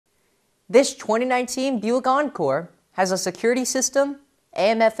This 2019 Buick Encore has a security system,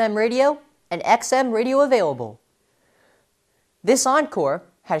 AM/FM radio, and XM radio available. This Encore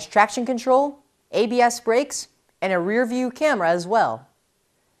has traction control, ABS brakes, and a rear view camera as well.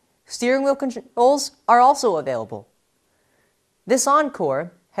 Steering wheel controls are also available. This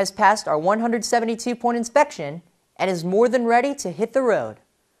Encore has passed our 172-point inspection and is more than ready to hit the road.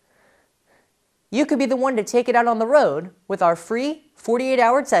 You could be the one to take it out on the road with our free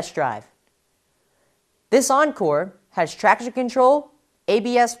 48-hour test drive. This Encore has traction control,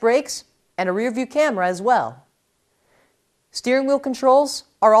 ABS brakes, and a rear view camera as well. Steering wheel controls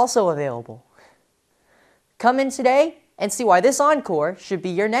are also available. Come in today and see why this Encore should be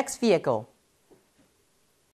your next vehicle.